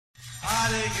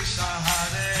Hare Krishna,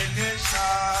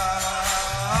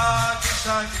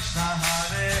 Krishna Krishna,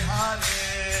 Hare Hare,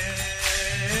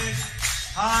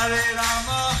 Hare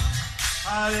Rama,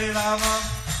 Rama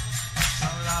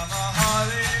Rama,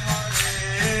 Hare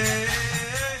Hare.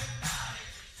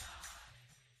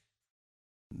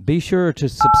 Be sure to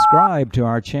subscribe to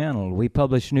our channel. We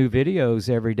publish new videos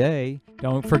every day.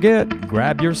 Don't forget,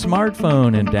 grab your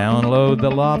smartphone and download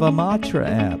the Lava Matra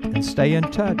app and stay in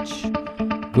touch.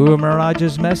 Guru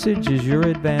Maharaj's message is your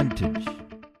advantage.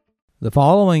 The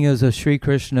following is a Śrī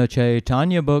Krishna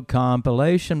Caitanya book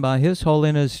compilation by His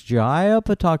Holiness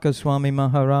Jayapataka Swami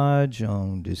Maharaj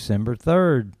on December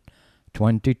 3rd,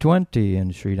 2020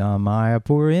 in Śrī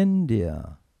Mayapur,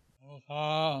 India.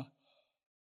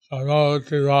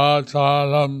 Saroti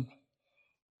Vachalam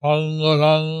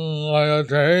Pangalang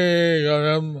Ayate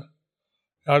Yaram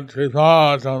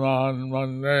Yatripataman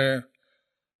Mande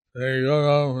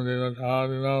Sriyoram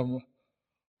Dinatarinam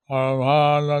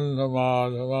Paramananda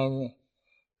Madhavam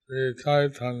Śrī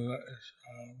Caitanya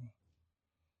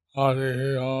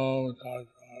Mahāprabhu.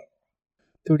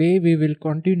 Today we will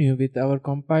continue with our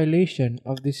compilation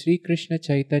of the Śrī Krishna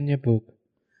Caitanya book.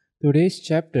 Today's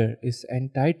chapter is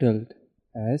entitled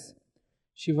as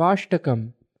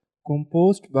Śivāṣṭakam,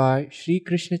 composed by Śrī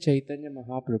Krishna Caitanya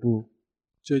Mahāprabhu.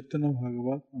 Chaitanya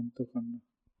ভাগবত অন্তঃখণ্ড।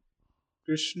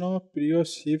 কৃষ্ণ প্রিয়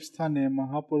শিব স্থানে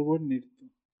মহাপ্রভুর নৃত্য।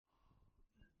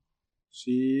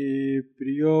 শ্রী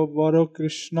প্রিয় বর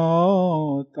কৃষ্ণ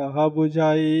তাহা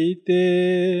বুঝাইতে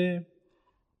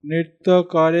নৃত্য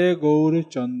করে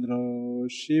গৌরচন্দ্র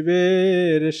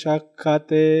শিবের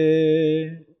সাক্ষাতে।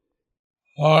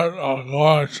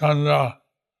 Gaurachandra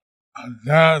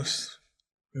danced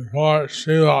before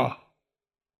Shiva,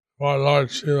 for Lord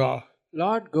Shiva.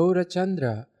 Lord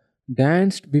Gaurachandra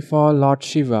danced before Lord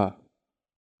Shiva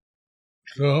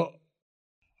To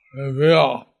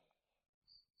reveal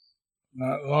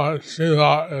that Lord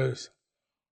Shiva is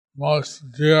most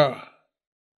dear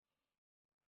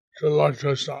to Lord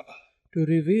Krishna. to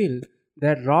reveal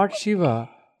that Lord Shiva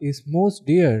is most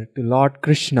dear to Lord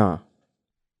Krishna.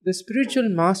 The spiritual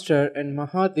master and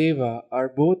Mahadeva are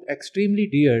both extremely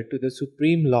dear to the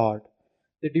Supreme Lord.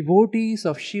 The devotees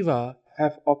of Shiva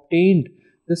have obtained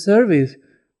the service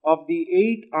of the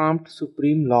eight-armed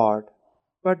Supreme Lord.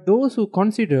 But those who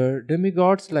consider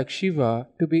demigods like Shiva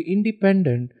to be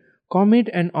independent commit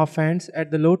an offense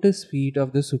at the lotus feet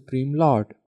of the Supreme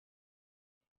Lord.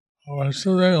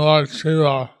 Worshipping Lord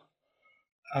Shiva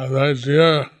as very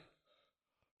dear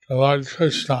to Lord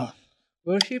Krishna.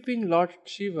 Worshipping Lord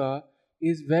Shiva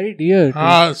is very dear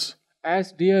to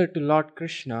as dear to Lord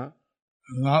Krishna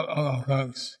Not an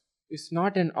offense. is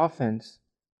not an offense.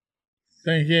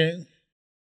 Thinking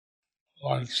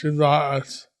Lord Shiva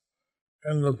as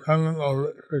independent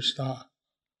of Krishna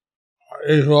or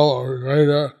equal or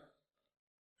greater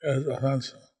is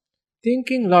offensive.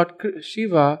 Thinking Lord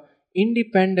Shiva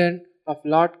independent of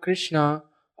Lord Krishna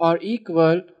or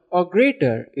equal or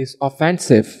greater is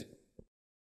offensive.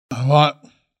 But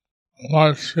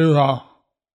Lord Shiva,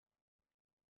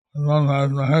 known as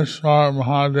Maheshwar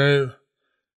Mahadev,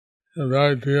 is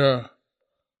very dear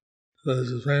to the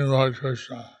Supreme Lord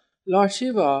Krishna. Lord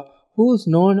Shiva, who is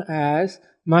known as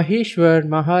Maheshwar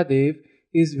Mahadev,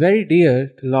 is very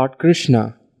dear to Lord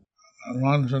Krishna. And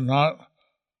one should not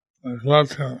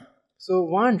neglect him. So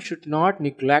one should not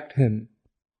neglect him.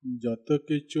 যত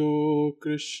কিছু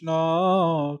কৃষ্ণ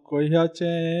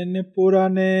কহিয়াছেন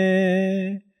পুরাণে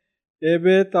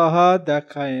এবে তাহা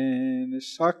দেখায়েন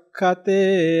সাক্ষাতে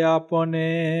আপনে।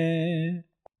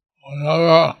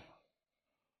 Whenever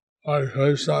Lord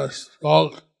Krishna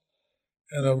spoke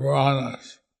in the Puranas,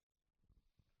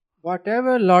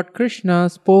 Whatever Lord Krishna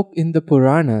spoke in the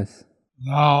Puranas,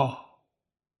 now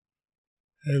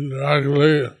he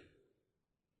directly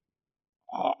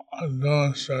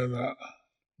demonstrated that.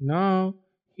 now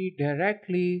he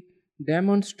directly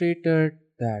demonstrated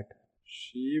that.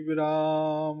 Shiva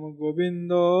Ram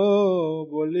Govinda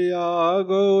বলিয়া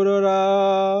গৌর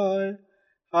রায়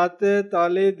হাতে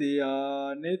তালি দিয়া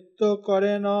নৃত্য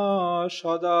করে না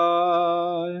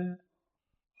সদায়।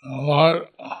 Lord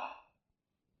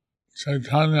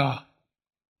Chaitanya,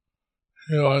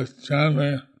 he was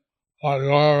chanting Lord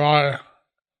Gaurarai,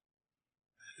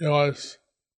 he was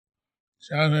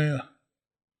chanting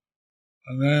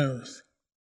the names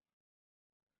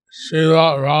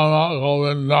Shiva, Rama,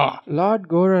 Govinda. Lord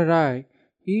Gaurarai,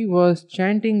 he was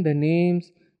chanting the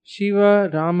names Shiva,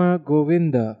 Rama,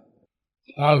 Govinda,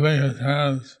 clapping his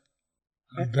hands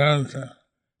and dancing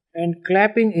and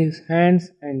clapping his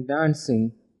hands and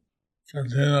dancing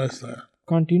continuously.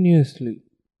 continuously.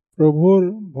 প্রভুর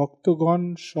ভক্তগণ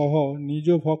সহ নিজ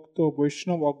ভক্ত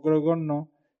বৈষ্ণব অগ্রগণ্য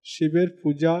শিবের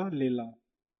পূজা লীলা।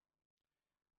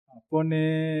 আপনে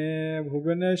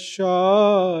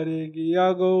ভুবনেশ্বরে গিয়া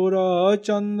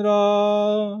গৌরচন্দ্র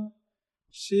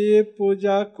শিব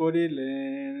পূজা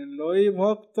করিলেন লই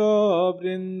ভক্ত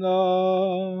বৃন্দ।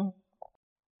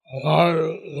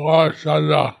 Lord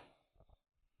Chandra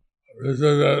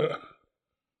visited,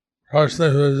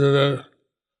 personally visited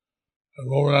the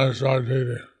Bhubaneswar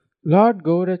deity. Lord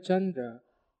Gaurachandra,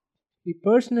 he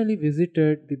personally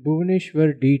visited the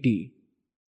Bhuvaneshwar deity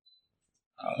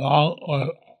along with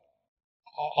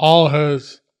all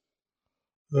his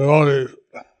devotees.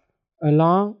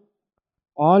 along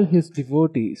all his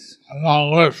devotees.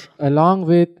 Along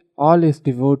with all his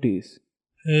devotees.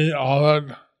 he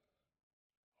offered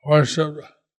worship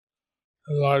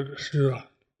to Lord Shiva.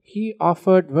 He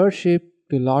offered worship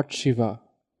to Lord Shiva.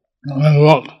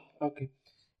 Look, Okay.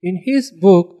 In his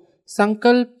book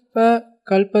Sankalpa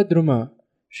Kalpadruma,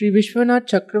 Sri Vishwanath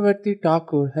Chakravarti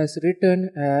Thakur has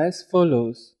written as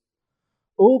follows: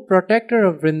 O protector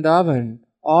of Vrindavan,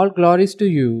 all glories to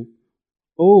you.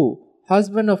 O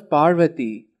husband of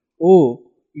Parvati,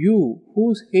 O you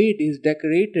whose head is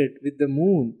decorated with the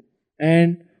moon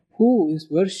and who is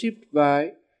worshipped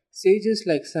by sages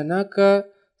like Sanaka,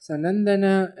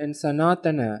 Sanandana and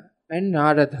Sanatana and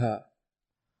Narada.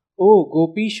 O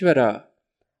Gopishwara,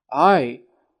 I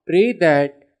pray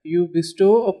that you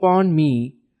bestow upon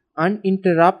me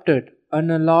uninterrupted,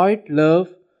 unalloyed love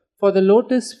for the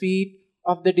lotus feet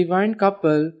of the divine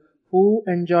couple who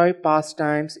enjoy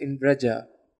pastimes in Braja.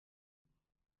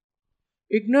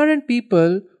 Ignorant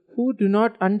people who do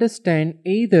not understand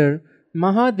either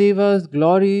Mahadeva's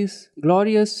glorious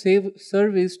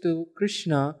service to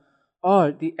Krishna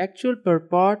or the actual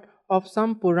purport of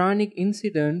some Puranic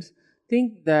incidents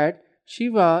think that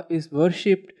Shiva is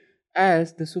worshipped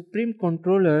as the supreme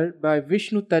controller by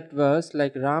Vishnu Tattvas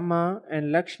like Rama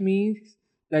and Lakshmi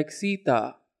like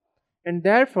Sita, and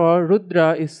therefore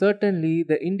Rudra is certainly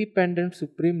the independent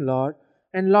supreme lord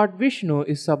and Lord Vishnu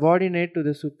is subordinate to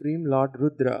the supreme Lord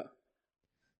Rudra.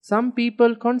 Some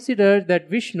people consider that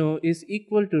Vishnu is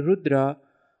equal to Rudra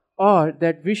or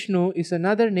that Vishnu is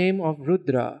another name of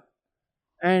Rudra,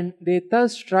 and they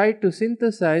thus try to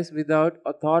synthesize without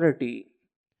authority.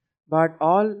 But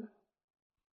all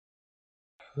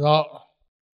so,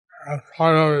 as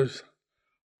part of his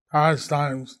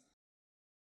pastimes,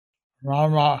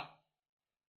 Rama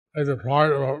is a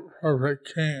part of a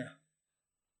perfect king.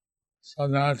 So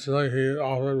naturally he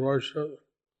offered worship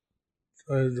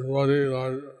to his devotee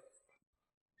Lord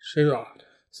Shiva.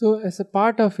 So, as a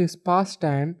part of his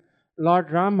pastime,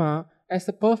 Lord Rama, as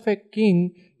a perfect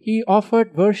king, he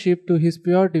offered worship to his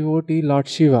pure devotee Lord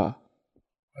Shiva.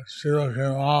 But Shiva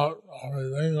came out of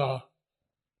his linga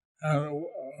and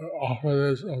offered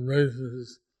his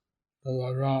obeisances to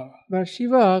Lord Rama. But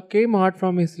Shiva came out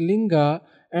from his linga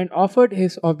and offered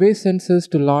his obeisances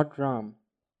to Lord Ram.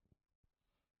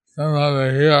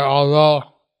 Similarly here, although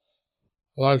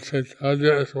Lord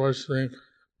Chaitanya is worshipping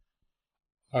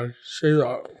Lord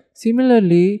Shiva,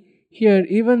 Similarly, here,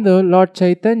 even though Lord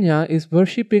Chaitanya is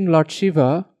worshipping Lord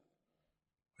Shiva,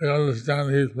 we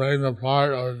understand he is playing the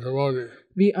part of a devotee.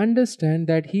 we understand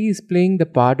that he is playing the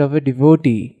part of a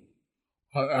devotee.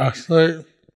 But actually,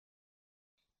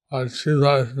 Lord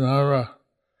Shiva is never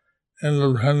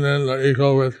independent or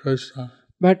equal with Krishna.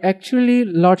 But actually,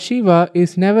 Lord Shiva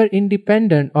is never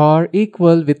independent or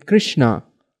equal with Krishna.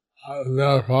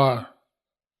 Therefore,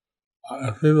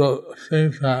 if people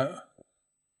think that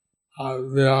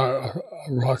they are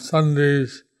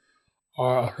Sundays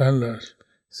or offenders,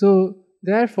 So,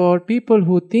 therefore, people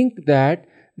who think that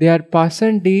they are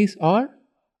pasandis or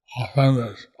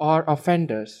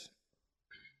offenders.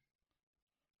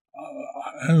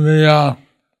 In the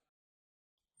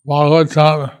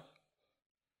Bhagavatam,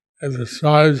 it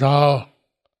describes how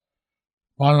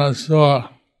Manasura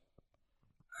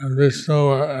and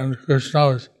Vishnu and Krishna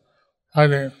was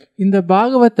fighting. In the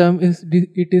Bhagavatam,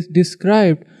 it is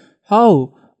described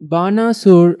how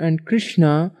Banasur and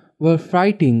Krishna were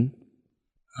fighting.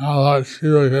 How Lord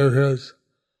Shiva gave his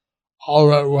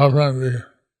ultimate weapon, the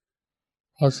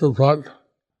Pasupat.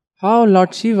 How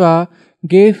Lord Shiva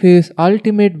gave his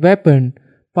ultimate weapon,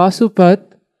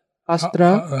 Pasupat,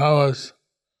 Astra. That was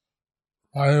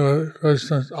fighting with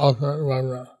Krishna's ultimate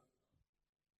weapon.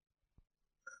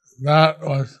 That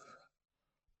was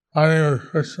fighting with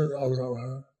Krishna's ultimate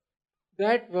weapon.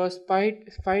 That was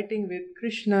fighting with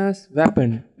Krishna's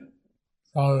weapon.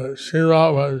 So that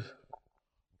Shiva was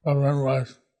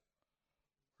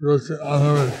producing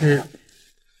unlimited heat.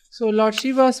 So Lord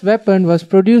Shiva's weapon was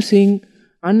producing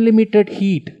unlimited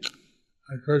heat.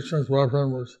 And Krishna's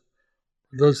weapon was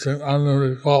producing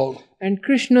unlimited cold. And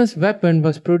Krishna's weapon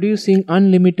was producing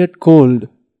unlimited cold.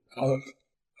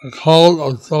 The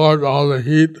cold absorbed all the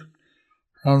heat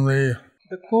from the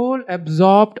coal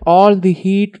absorbed all the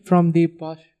heat from the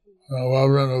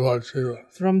weapon of Lord Shiva.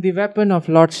 From the weapon of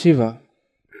Lord Shiva.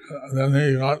 And then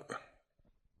his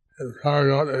fire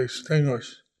got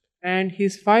extinguished. And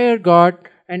its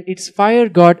fire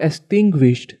got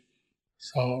extinguished.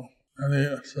 So, and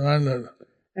he surrendered.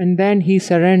 And then he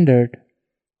surrendered.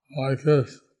 Like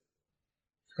this,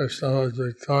 Krishna was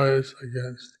victorious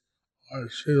against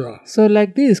Lord Shiva. So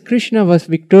like this, Krishna was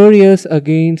victorious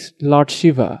against Lord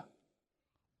Shiva.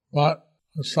 But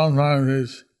sometimes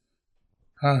these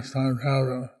pastimes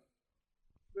happen.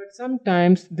 But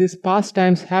sometimes these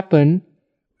pastimes happen.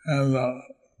 And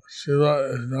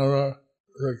Shiva is never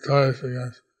victorious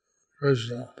against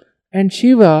Krishna. And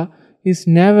Shiva is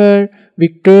never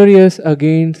victorious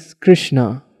against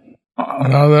Krishna.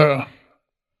 Another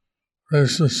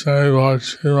Vishnu saved Lord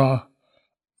Shiva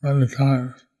many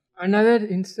times. Another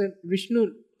instant,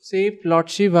 Vishnu saved Lord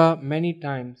Shiva many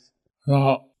times.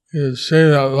 Now, you see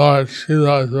that Lord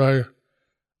Shiva is very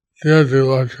dear to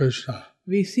Lord Krishna.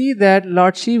 We see that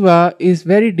Lord Shiva is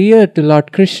very dear to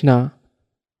Lord Krishna.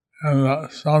 And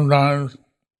sometimes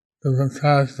different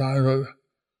pastimes would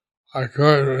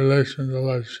occur in relation to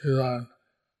Lord Shiva and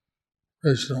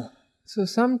Vishnu. So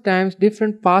sometimes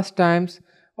different pastimes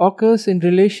occurs in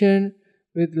relation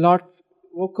with Lord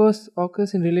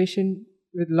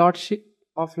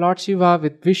Shiva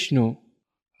with Vishnu.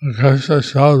 Krishna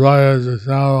showed by his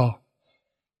example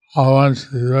how one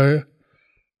should be very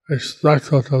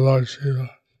respectful to Lord Shiva.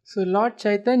 So Lord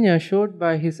Chaitanya showed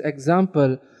by his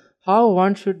example how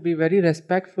one should be very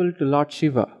respectful to Lord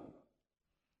Shiva.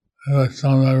 It was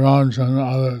shown by Ramchandra and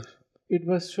others. It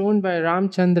was shown by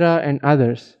Ramchandra and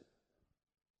others.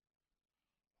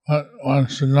 But one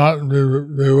should not be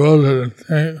bewildered and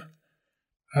think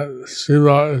that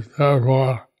Shiva is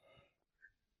therefore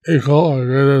equal or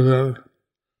greater than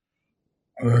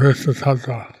the Vishnu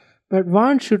Tattva. But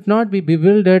one should not be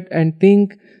bewildered and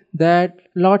think that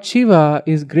Lord Shiva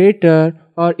is greater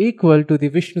or equal to the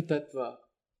Vishnu Tattva.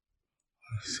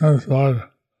 Since Lord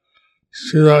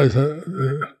Shiva is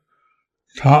the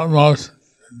topmost,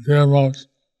 dearmost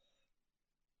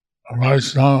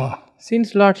Vaishnava.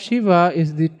 Since Lord Shiva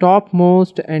is the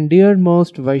topmost and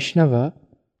dearmost Vaishnava,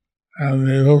 and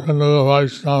the Upanuga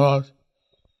Vaishnavas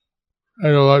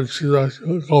and Lord Shiva's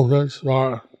culprits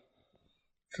for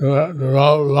to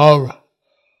develop love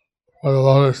for the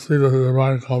lotus feet of the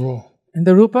divine couple. And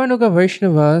the Rupanuga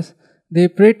Vaishnavas, they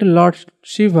pray to Lord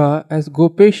Shiva as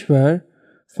Gopeshwar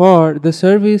for the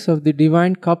service of the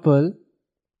divine couple,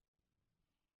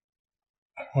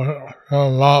 for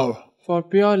love. For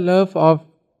pure love of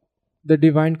the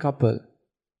divine couple.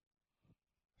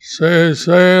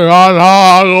 Śrī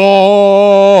Radha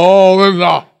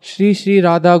Govinda. Śrī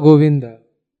Radha Govinda.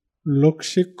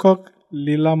 লোকশিক্ষক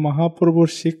লীলা মহাপ্রভুর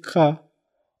শিক্ষা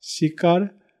শিকার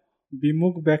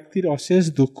বিমুখ ব্যক্তির অশেষ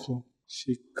দুঃখ।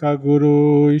 শিক্ষা গুরু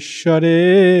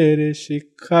ঈশ্বরের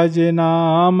শিক্ষা যে না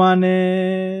মানে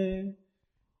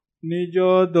নিজ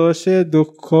দোষে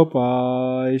দুঃখ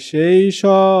পায় সেই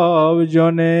সব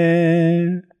জনে।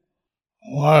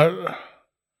 What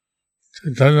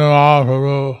Chaitanya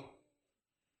Mahāprabhu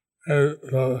is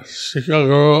the Shiksha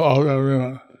Guru of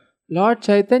everyone. Lord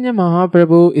Chaitanya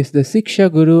Mahaprabhu is the Siksha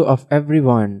Guru of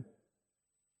everyone.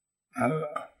 And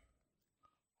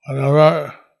whatever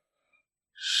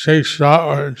Shiksha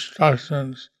or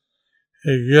instructions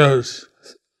he gives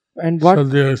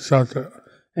should be accepted.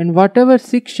 And whatever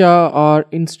Siksha or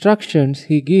instructions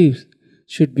he gives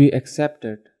should be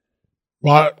accepted.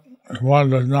 But if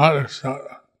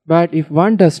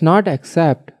one does not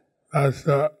accept, that's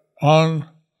their own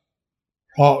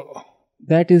fault.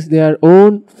 That is their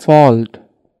own fault.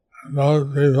 And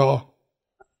those people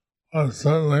will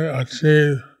certainly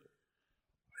achieve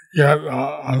yet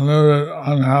unlimited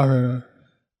unhappiness.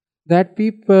 That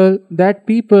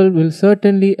people will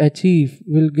certainly achieve,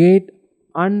 will get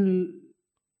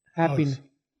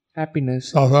happiness.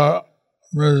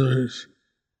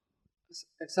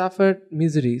 Suffer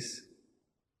miseries.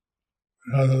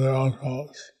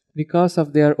 Because of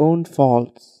their own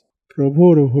faults.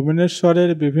 প্রভুর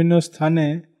ভুবনেশ্বরের বিভিন্ন স্থানে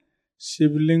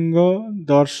শিবলিঙ্গ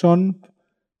দর্শন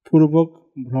পূর্বক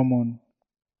ভ্রমণ।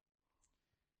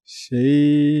 সেই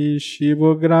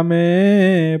শিবগ্রামে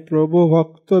প্রভু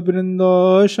ভক্তবৃন্দ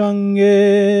সঙ্গে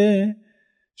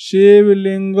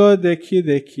শিবলিঙ্গ দেখি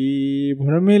দেখি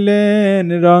ভ্রমিলেন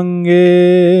রঙ্গে।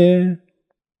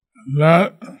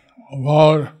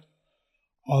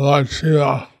 Lord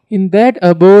Shiva. In that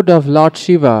abode of Lord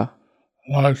Shiva,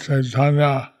 Lord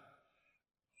Chaitanya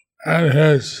and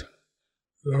his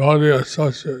devotee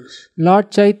associates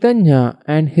Lord Chaitanya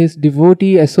and his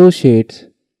devotee associates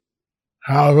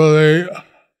happily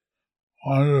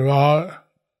wandered about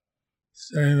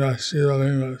seeing the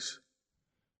Shivalingas.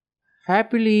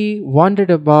 happily wandered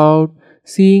about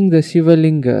seeing the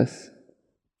Shivalingas.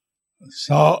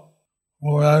 So,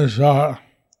 Bhubaneswar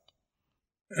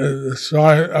is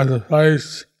described as a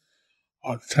place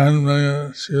of 10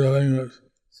 million Shivalingas.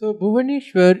 So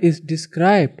Bhuvaneshwar is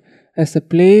described as a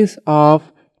place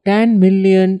of 10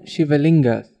 million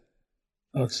Shivalingas.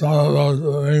 So some of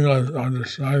those lingas are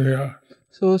described here.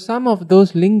 So some of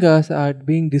those lingas are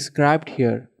being described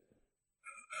here.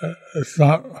 It's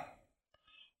not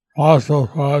possible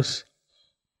for us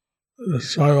to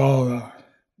describe all of them.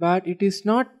 But it is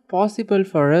not possible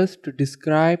for us to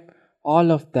describe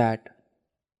all of that.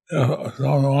 If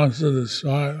someone wants to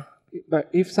describe, But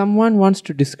if someone wants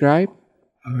to describe,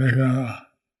 they can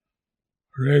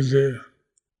read the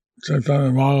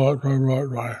Chaitanya Mahāprabhu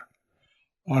wrote by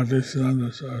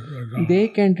Bhaktisiddhanta Saraswati. they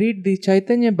can read the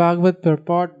Chaitanya Bhagavat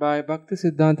purport by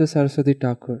Bhaktisiddhanta Saraswati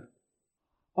Thakur.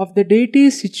 Of the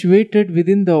deities situated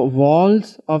within the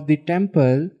walls of the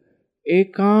temple,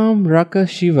 Ekam Raka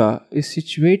Shiva is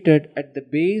situated at the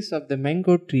base of the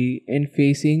mango tree and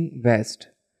facing west.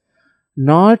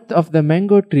 North of the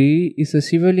mango tree is a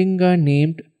Shivalinga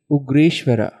named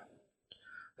Ugreshwara,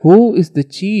 who is the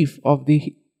chief of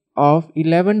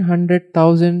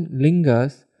 1100,000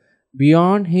 lingas.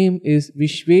 Beyond him is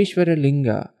Vishveshwara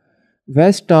Linga.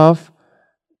 West of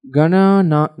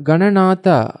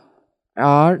Gananatha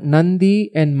are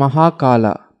Nandi and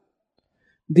Mahakala.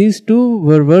 These two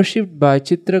were worshipped by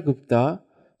Chitragupta,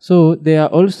 so they are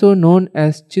also known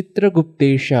as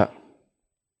Chitraguptesha.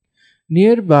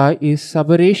 Nearby is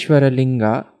Sabareshwara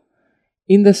Linga.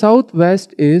 In the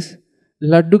southwest is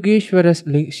Laddugeshwara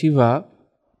Shiva,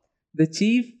 the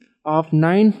chief of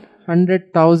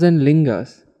 900,000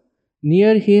 lingas.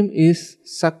 Near him is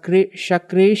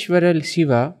Shakreshwara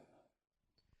Shiva,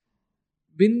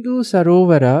 Bindu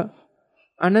Sarovara,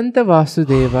 Ananta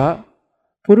Vasudeva,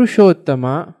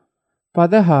 Purushottama,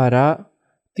 Padahara,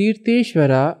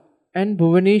 Tirtheshwara and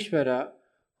Bhuvaneshwara,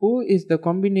 who is the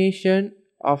combination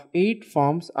of 8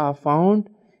 forms, are found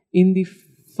in the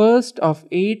first of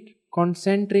 8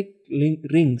 concentric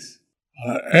rings.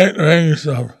 8 rings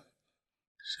of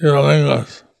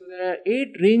Shivalingas. So there are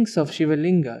 8 rings of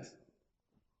Shivalingas.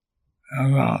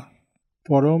 And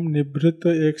পরম নিভৃত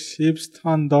এক শিব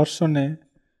স্থান দর্শনে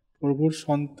প্রভুর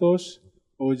সন্তোষ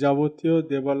ও যাবতীয়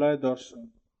দেবালয় দর্শন।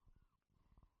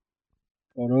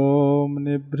 পরম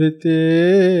নিভৃতে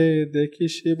দেখি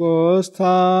শিব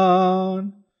স্থান,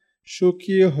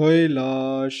 সুখী হইলা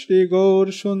শ্রী গৌর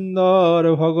সুন্দর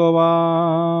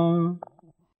ভগবান।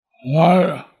 Lord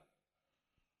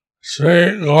Śrī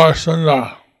Caitanya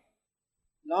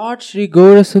Lord Sri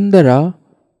Gaurasundara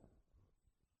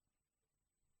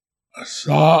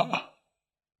saw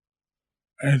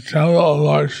a temple of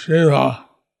Lord Shiva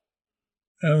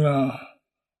in the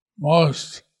most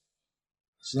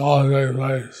solitary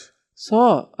place.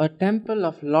 saw a temple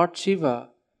of Lord Shiva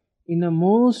in a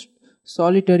most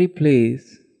solitary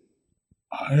place.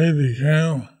 He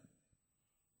became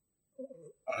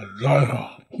joyful.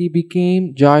 He became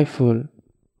joyful.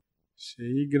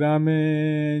 সেই গ্রামে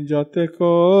যতেক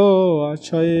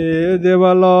আছে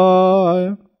দেবালয়,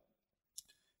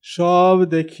 সব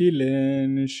দেখিলেন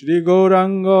শ্রী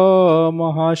গৌরাঙ্গ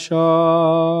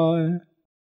মহাশয়।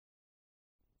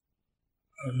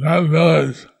 In that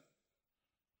village,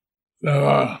 there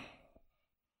were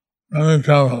many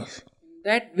temples. In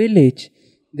that village,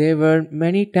 there were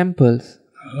many temples.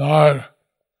 Lord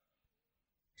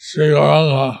Śrī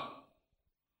Caitanya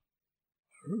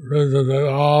visited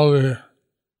all the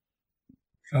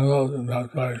temples in that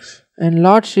place. And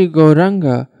Lord Sri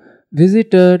Gauranga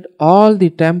visited all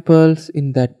the temples in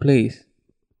that place.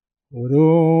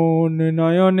 অরুণ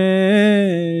নয়নে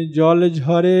জল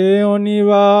ঝরে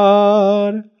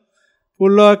অনিবার,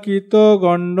 পুলকিত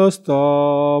গণ্ডস্থ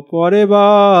পরে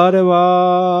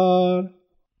বারবার।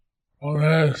 From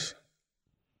his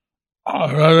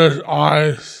reddish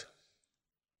eyes,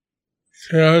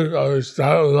 tears of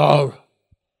ecstatic love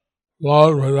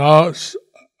flowed without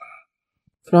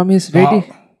From his stop.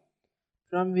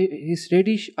 his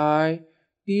reddish eye,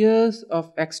 tears of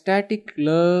ecstatic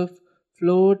love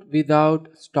flowed without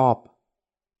stop.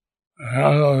 The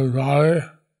hair of his body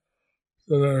stood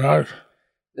erect.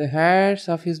 The hairs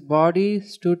of his body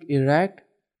stood erect.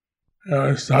 He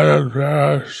recited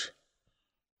prayers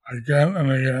again and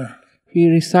again. He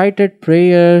recited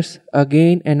prayers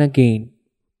again and again.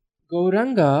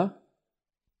 Gauranga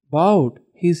bowed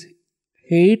his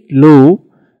head low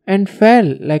and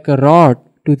fell like a rod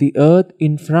to the earth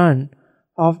in front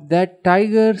of that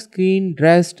tiger skin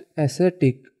dressed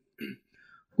ascetic,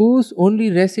 whose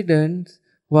only residence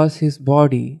was his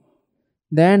body.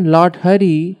 Then Lord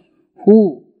Hari,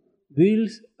 who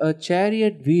wields a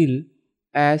chariot wheel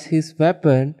as his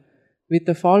weapon, with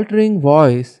a faltering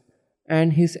voice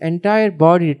and his entire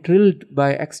body thrilled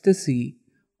by ecstasy,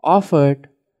 offered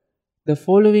the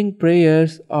following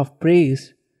prayers of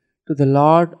praise to the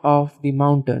Lord of the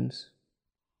mountains.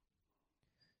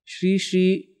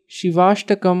 Śrī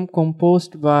Śivāṣṭakam,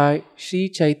 composed by Śrī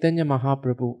Caitanya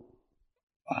Mahāprabhu.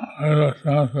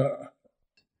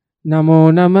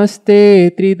 Namo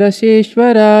namaste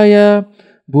tridasheshwaraya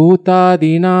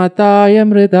bhutadinataya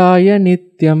mridaya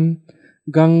nityam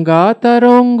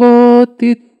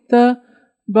Gangatarongotitta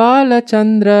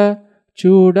balachandra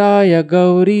chudaya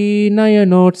gauri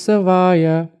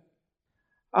nayanotsavaya.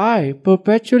 I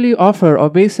perpetually offer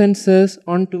obeisances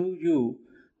unto you,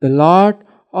 the Lord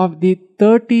of the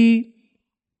 30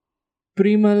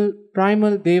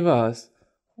 primal devas,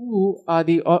 who are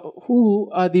the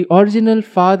original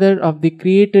father of the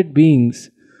created beings,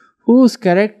 whose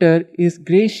character is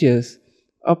gracious,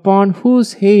 upon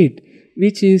whose head,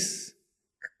 which is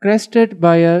crested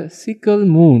by a sickle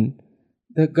moon,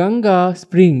 the Ganga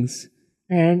springs,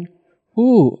 and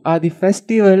who are the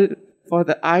festival for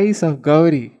the eyes of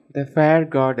Gauri, the fair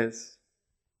goddess.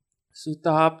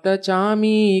 Sutapta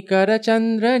chami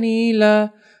karachandra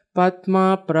nila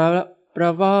patma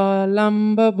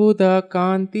pravalamba buddha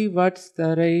kanti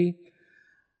vatstarai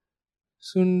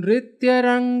sunritya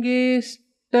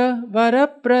rangesta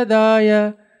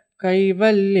varapradaya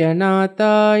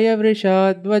kaivalyanataya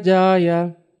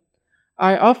vrishadvajaya.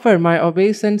 I offer my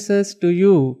obeisances to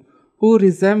you, who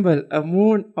resemble a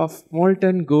moon of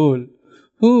molten gold,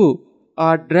 who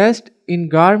are dressed in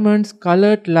garments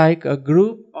colored like a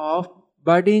group of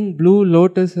budding blue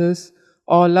lotuses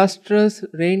or lustrous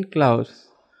rain clouds,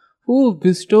 who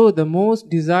bestow the most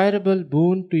desirable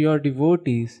boon to your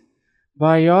devotees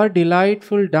by your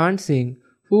delightful dancing,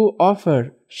 who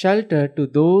offer shelter to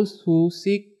those who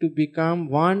seek to become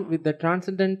one with the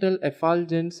transcendental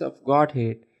effulgence of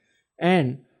Godhead,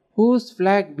 and whose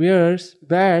flag bears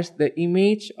the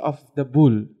image of the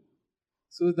bull.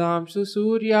 Sudamshu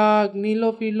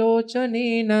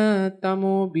suryagnilovilochanena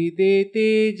tamo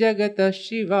videte jagata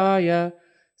shivaya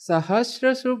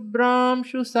sahasra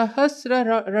subramshu sahasra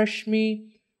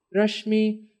rashmi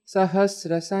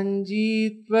sahasra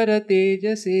sanjitwara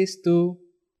tejasestu.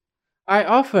 I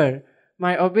offer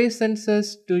my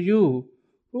obeisances to you,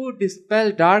 who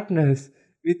dispel darkness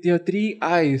with your 3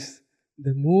 eyes,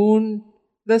 the moon,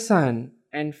 the sun,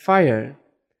 and fire,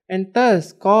 and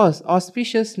thus cause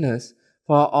auspiciousness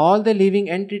for all the living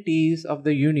entities of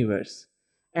the universe,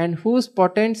 and whose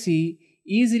potency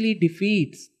easily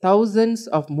defeats thousands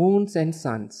of moons and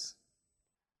suns.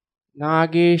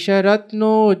 Nagesha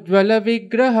Ratno Jvala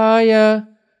Vigrahaya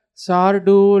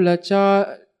Sardula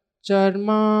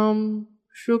Charmam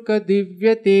Shuka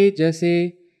Divya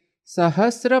Tejase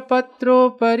Sahasra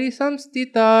Patro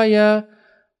Parisamstitaya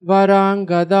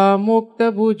Varangada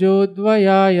Mukta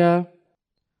Bhujodvayaya.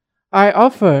 I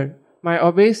offer my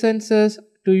obeisances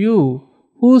to you,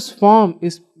 whose form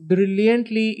is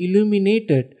brilliantly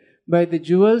illuminated by the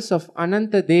jewels of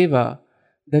Anantadeva,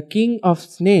 the king of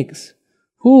snakes,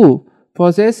 who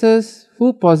possess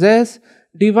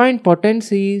divine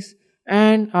potencies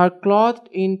and are clothed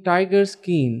in tiger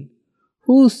skin,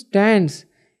 who stands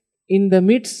in the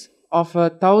midst of a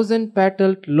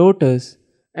 1,000-petaled lotus,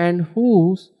 and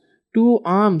whose 2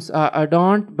 arms are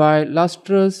adorned by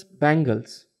lustrous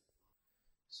bangles.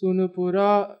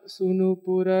 Sunupura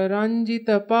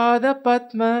Ranjita Pada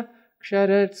Patma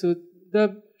Ksharat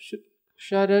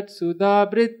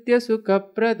Sudabritya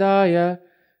Sukapradaya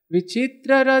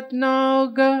Vichitra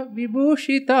Ratnauga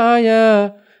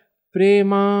Vibhushitaya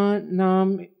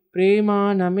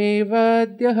Premanameva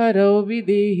Dhyaharo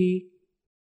Videhi.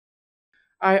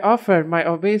 I offer my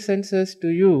obeisances to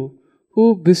you,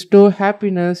 who bestow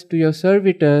happiness to your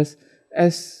servitors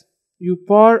as you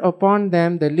pour upon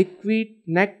them the liquid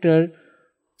nectar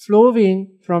flowing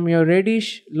from your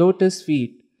reddish lotus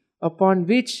feet, upon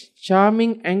which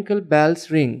charming ankle bells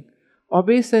ring.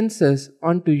 Obeisances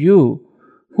unto you,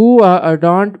 who are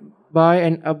adorned by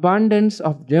an abundance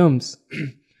of gems.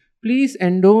 Please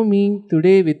endow me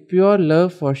today with pure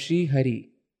love for Sri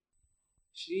Hari.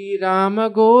 Shri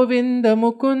Rama Govinda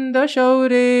Mukunda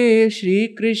Shaure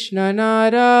Shri Krishna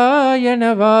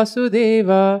Narayana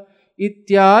Vasudeva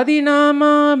Ityadi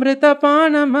Nama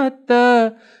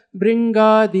Mritapanamatta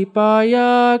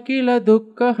Bringadipaya Kila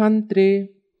Dukkha Hantre.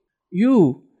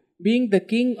 You, being the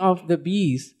king of the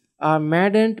bees, are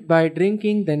maddened by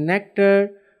drinking the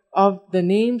nectar of the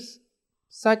names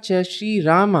such as Sri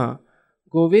Rama,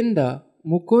 Govinda,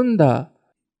 Mukunda,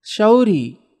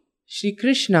 Shauri, Shri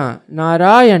Krishna,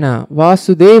 Narayana,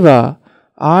 Vasudeva,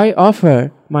 I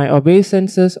offer my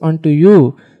obeisances unto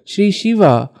you, Shri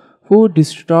Shiva, who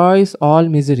destroys all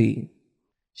misery.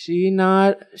 Shri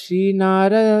Naradaya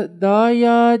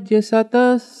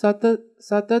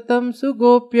Satatam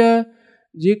Sugopya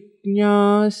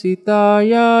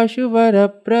Jiknyasitaya Shuvara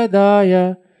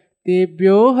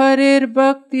Tebhyo Harir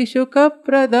Bhakti Shukha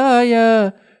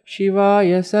Pradaya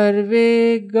Shivaya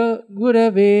Sarve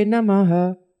Gurave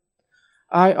Namaha.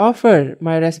 I offer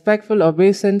my respectful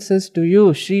obeisances to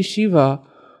you, Sri Shiva,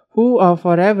 who are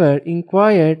forever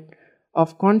inquired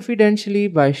of confidentially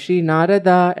by Sri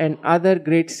Narada and other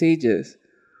great sages,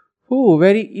 who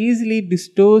very easily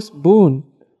bestows boons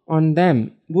on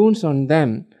them, who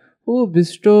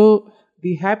bestow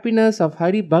the happiness of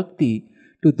Hari Bhakti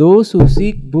to those who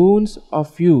seek boons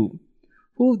of you,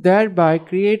 who thereby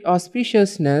create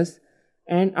auspiciousness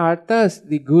and are thus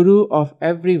the Guru of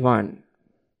everyone.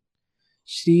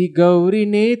 Shri Gauri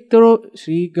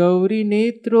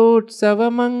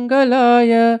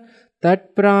Netrotsavamangalaya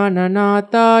Tat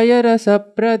Prananataya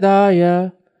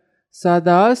Rasapradaya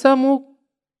Sada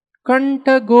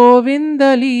Samukkanta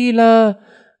Govinda Leela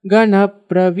Gana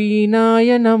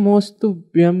Pravinaya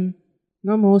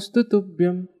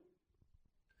Namostutubhyam.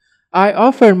 I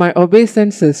offer my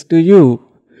obeisances to you,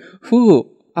 who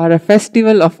are a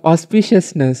festival of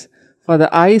auspiciousness for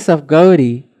the eyes of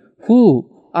Gauri, who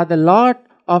are the Lord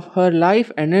of her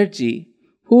life energy,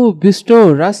 who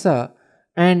bestow rasa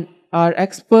and are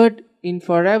expert in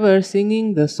forever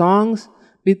singing the songs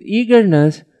with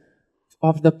eagerness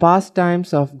of the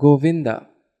pastimes of Govinda.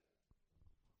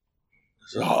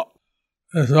 So,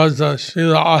 this was the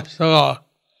Śivāṣṭakam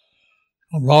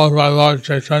composed by Lord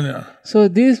Chaitanya. So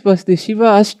this was the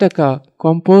Śivāṣṭaka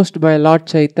composed by Lord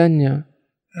Chaitanya.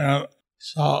 And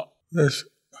so this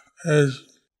is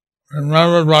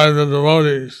remembered by the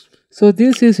devotees. So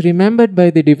this is remembered by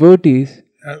the devotees.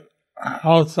 It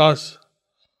helps us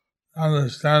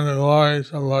understand the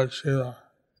glories of Lord Shiva.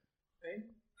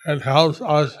 It helps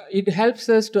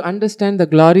us to understand the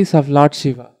glories of Lord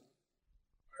Shiva.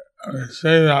 We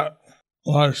say that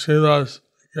Lord Shiva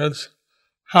gets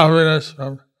happiness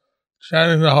from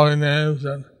chanting the holy names,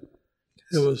 and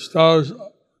he bestows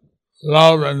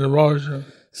love and devotion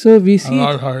on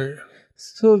Lord Hari.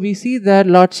 So we see that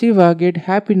Lord Shiva gets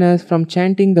happiness from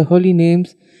chanting the holy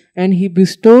names, and he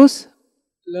bestows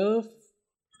love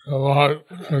to Lord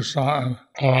Krishna and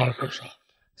Lord Krishna.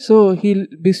 So he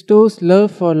bestows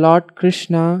love for Lord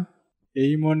Krishna.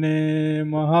 এই মনে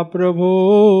মহাপ্রভু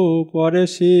পরে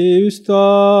শিবস্ত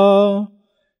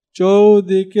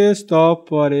চৌদিকে স্তব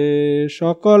পরে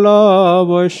সকল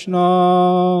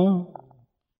বৈষ্ণব.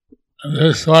 In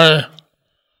this way,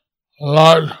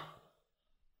 Lord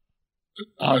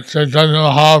Chaitanya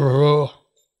Mahāprabhu,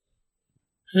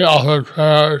 he offered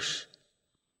prayers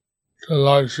to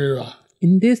Lord Shiva.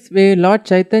 In this way, Lord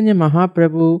Chaitanya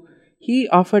Mahāprabhu, he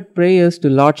offered prayers to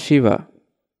Lord Shiva.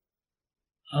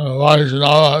 And the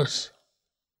Vaishnavas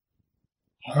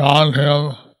around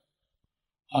him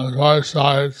on both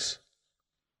sides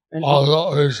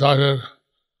also recited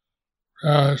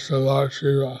prayers to Lord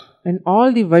Shiva. And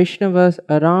all the Vaishnavas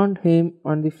around him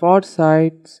on the four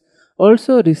sides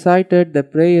also recited the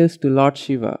prayers to Lord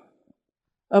Shiva.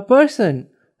 A person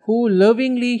who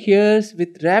lovingly hears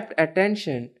with rapt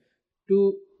attention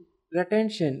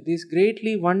these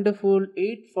greatly wonderful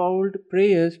eightfold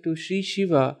prayers to Sri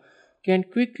Shiva can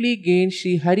quickly gain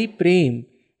Sri Hari Prem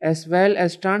as well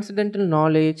as transcendental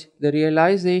knowledge, the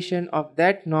realization of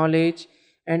that knowledge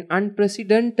and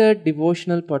unprecedented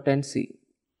devotional potency.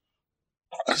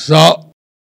 So,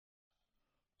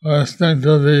 listening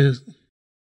to these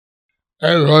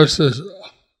 8 verses,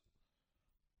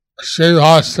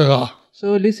 Śivāṣṭakam.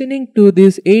 So, listening to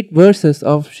these 8 verses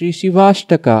of Śrī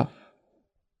Śivāṣṭakam,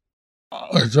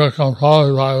 which were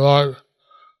composed by Lord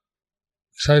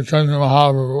Chaitanya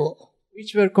Mahāprabhu,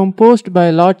 which were composed by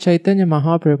Lord Chaitanya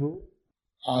Mahāprabhu,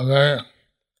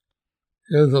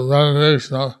 they give the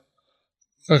benediction of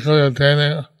quickly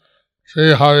attaining Sri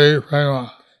Hari Prema.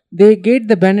 They get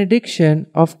the benediction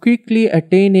of quickly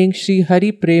attaining Sri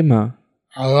Hari Prema,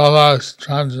 as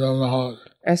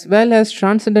well as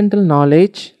transcendental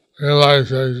knowledge,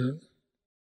 realization,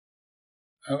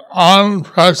 and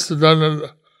unprecedented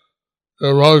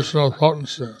devotional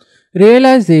potency.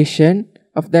 Realization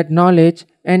of that knowledge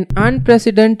and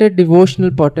unprecedented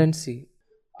devotional potency.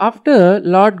 After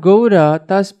Lord Gaura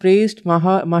thus praised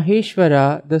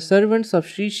Maheshwara, the servants of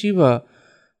Sri Shiva,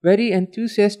 very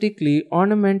enthusiastically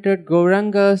ornamented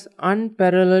Gauranga's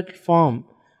unparalleled form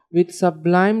with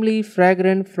sublimely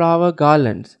fragrant flower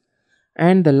garlands,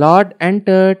 and the Lord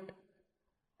entered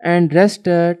and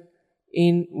rested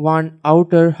in one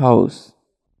outer house.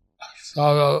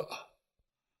 So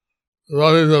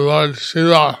the Lord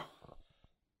Shiva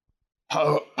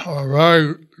are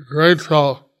very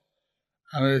grateful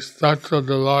and respectful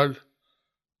to Lord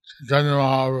Chaitanya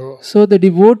Mahaprabhu. So the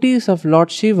devotees of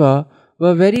Lord Shiva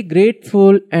were very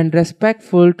grateful and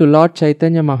respectful to Lord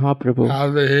Chaitanya Mahaprabhu.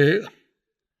 After he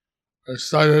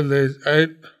recited these 8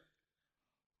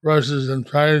 verses in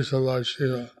praise of Lord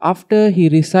Shiva, After he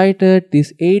recited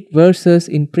these 8 verses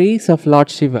in praise of Lord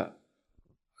Shiva,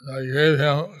 they gave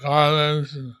him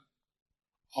garlands and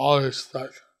all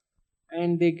respect.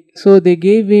 and they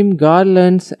gave him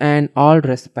garlands and all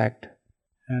respect.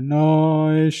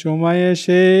 নয় সময়ে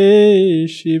সে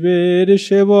শিবের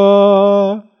সেব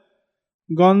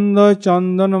গন্ধ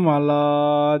চন্দনমালা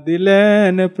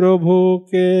দিলেন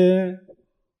প্রভুকে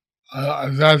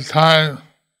At that time,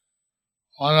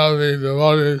 one of the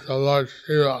devotees of Lord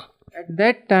Shiva, At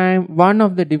that time, one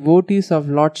of the devotees of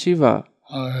Lord Shiva,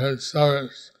 his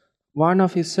servants, one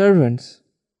of his servants,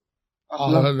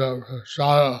 offered the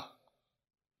prasada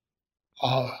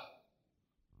of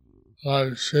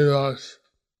Lord Shiva's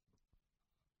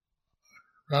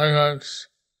fragrance,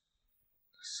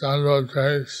 sandal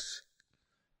taste,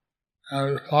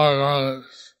 and flower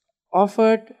garlands.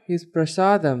 offered his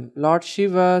prasadam, Lord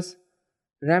Shiva's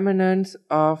remnants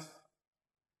of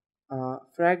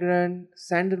fragrant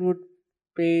sandalwood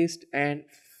paste and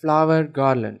flower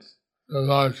garlands The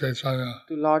Lord Chaitanya.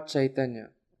 to Lord Chaitanya.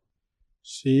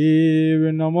 Shiva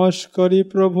নমস্করি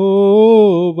প্রভু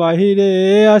বাহিরে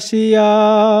আসিয়া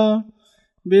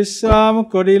বিশ্রাম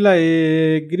করিলাই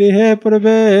গৃহে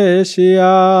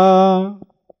প্রবেশিয়া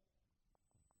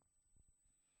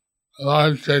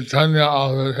Lord Chaitanya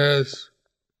offered his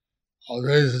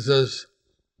obeisances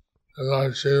to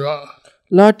Lord Shiva,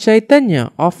 Lord Chaitanya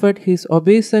offered his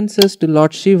obeisances to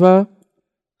Lord Shiva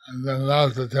and then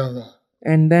left the temple.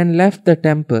 and then left the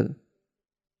temple.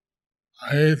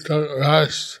 He took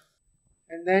rest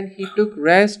And then he took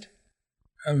rest,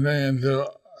 and then into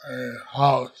a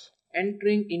house.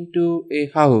 entering into a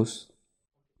house.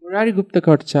 Murari Gupta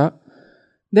Kharcha.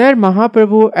 There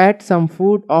Mahaprabhu ate some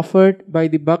food offered by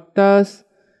the bhaktas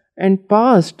and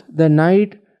passed the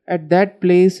night at that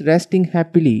place resting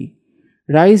happily.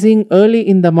 Rising early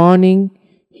in the morning,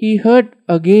 he heard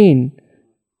again,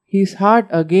 his heart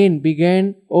again began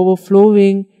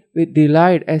overflowing with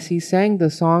delight as he sang the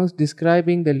songs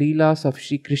describing the Leelas of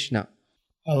Sri Krishna.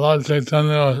 Lord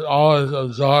Chaitanya was always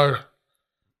absorbed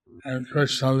in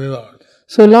Krishna Lila.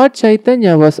 So Lord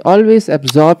Chaitanya was always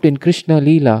absorbed in Krishna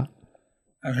Leela.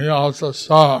 And he also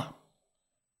saw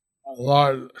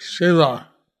Lord Shiva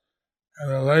in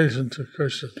relation to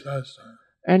Krishna's pastime.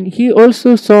 And he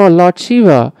also saw Lord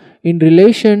Shiva in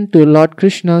relation to Lord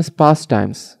Krishna's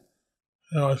pastimes.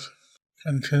 He was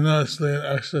continuously in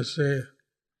ecstasy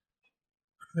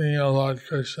thinking of Lord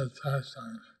Krishna's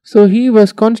pastimes. So he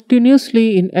was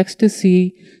continuously in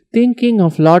ecstasy thinking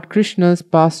of Lord Krishna's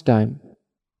pastime.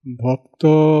 ভক্ত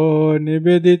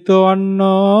নিবেদিত অন্ন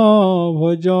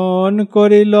ভোজন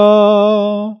করিল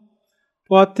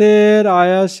পথের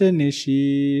আয়াসে নিশি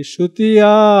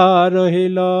সুতিয়া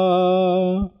রহিল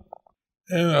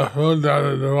In the food that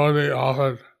the devotee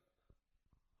offered,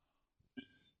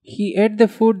 He ate the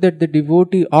food that the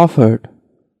devotee offered.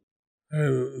 the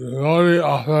devotee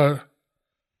offered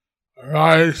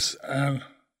rice and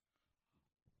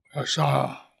prasada,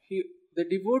 The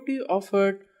devotee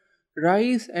offered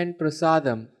rice and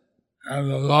prasadam, and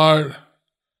the Lord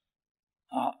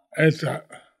ate that.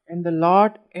 and the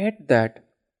Lord ate that.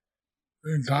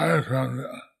 Being tired from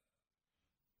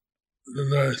the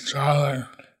day's traveling,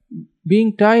 Being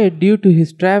tired due to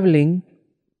his traveling,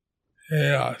 he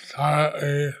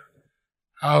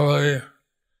happily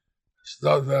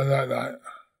slept there that night.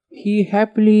 he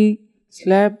happily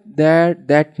slept there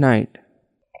that night.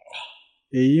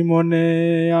 এই মনে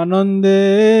আনন্দে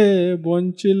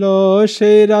বঞ্চিল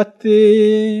সেই রাত্রি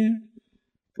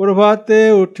প্রভাতে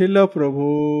উঠিল প্রভু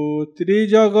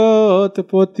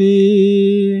ত্রিজগৎপতি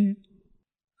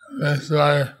This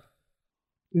way,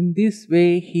 In this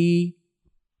way, he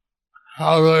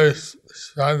happily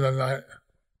spent the night.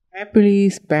 happily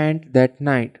spent that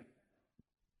night.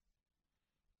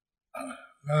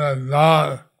 Then at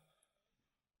dawn,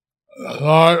 the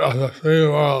Lord of the 3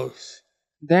 worlds,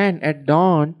 Then at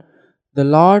dawn, the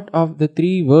Lord of the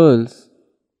 3 worlds,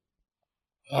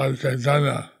 Lord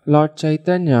Chaitanya, Lord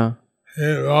Chaitanya, he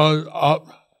rose up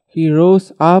he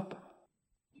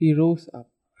rose up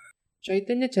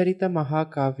Chaitanya Charita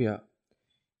Mahakavya.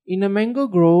 In a mango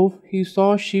grove, he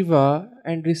saw Shiva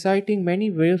and reciting many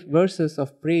verses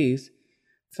of praise,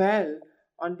 fell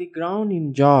on the ground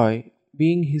in joy,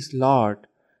 being his Lord.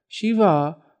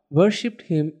 Shiva worshipped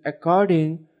him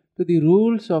according to the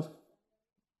rules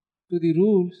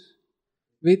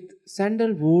with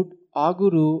sandalwood,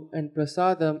 aguru, and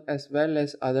prasadam as well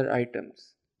as other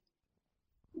items.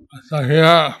 So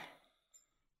here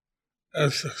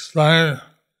it's explained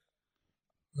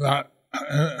that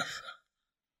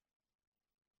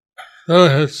through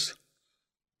his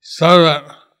servant,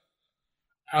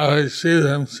 how he sees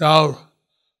himself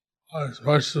as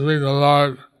worshiping the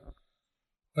Lord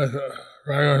with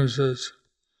fragrances,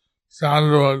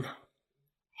 sandalwood,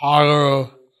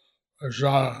 aguru,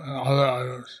 prasad, and other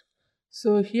items.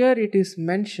 So here it is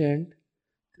mentioned,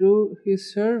 through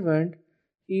his servant,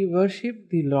 he worshipped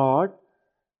the Lord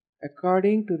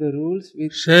according to the rules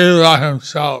with Shiva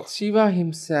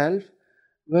himself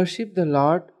worshipped the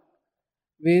Lord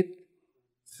with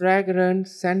fragrant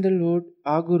sandalwood,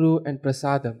 aguru, and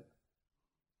prasadam.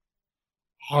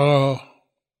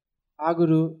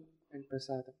 Aguru and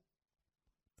prasadam.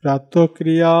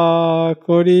 প্রাতঃক্রিয়া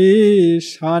করি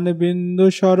শান বিন্দু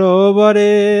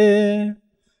সরোবরে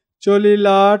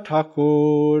চলিলা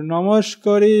ঠাকুর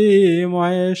নমস্করি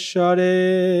মহেশ্বরে.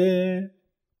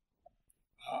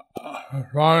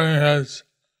 Performing his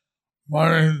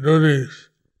morning duties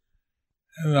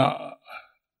in the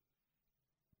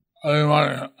early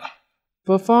morning.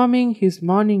 Performing his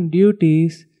morning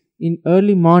duties in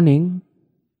early morning,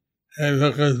 He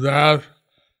took his bath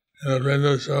in the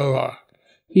Bindu Sarovar.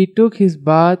 He took his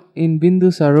bath in Bindu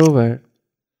Sarovar.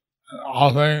 And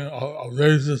offering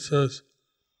obeisances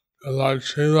to Lord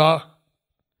Shiva,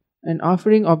 And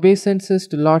offering obeisances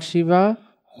to Lord Shiva,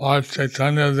 Lord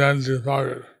Chaitanya then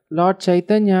departed. Lord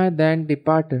Chaitanya then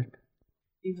departed.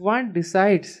 If one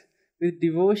decides with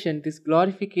devotion this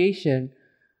glorification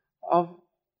of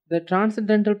the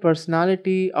transcendental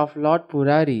personality of Lord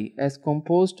Purari as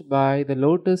composed by the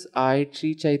lotus-eyed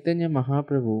Śrī Caitanya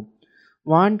Mahāprabhu,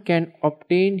 one can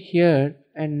obtain here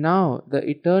and now the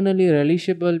eternally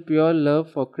relishable pure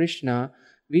love for Krishna,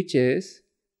 which is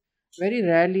very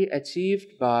rarely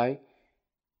achieved by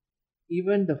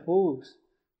even the host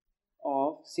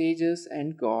of sages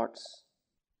and gods.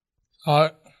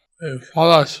 The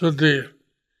Śivāṣṭakam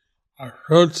are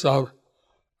fruits of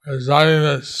reciting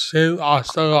the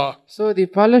Śivāṣṭakam. So the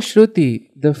Phalashruti,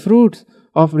 the fruits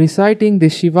of reciting the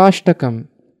Śivāṣṭakam,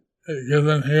 is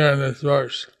given here in this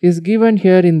verse. Is given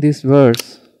here in this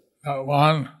verse. That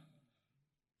one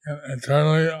can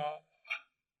eternally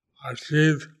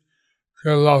achieve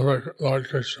pure love for Lord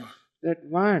Krishna. That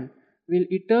one will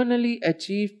eternally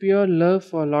achieve pure love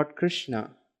for Lord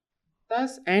Krishna.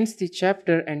 Thus ends the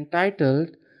chapter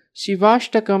entitled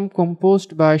Śivāṣṭakam,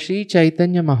 composed by Śrī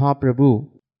Caitanya Mahāprabhu.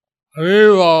 Hari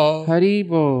Bol. Hari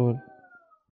Bol.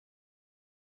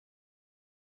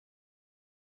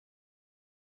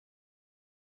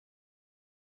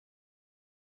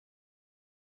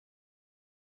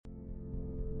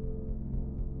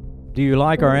 Do you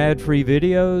like our ad-free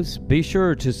videos? Be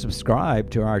sure to subscribe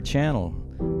to our channel.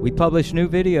 We publish new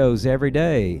videos every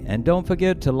day, and don't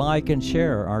forget to like and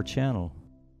share our channel.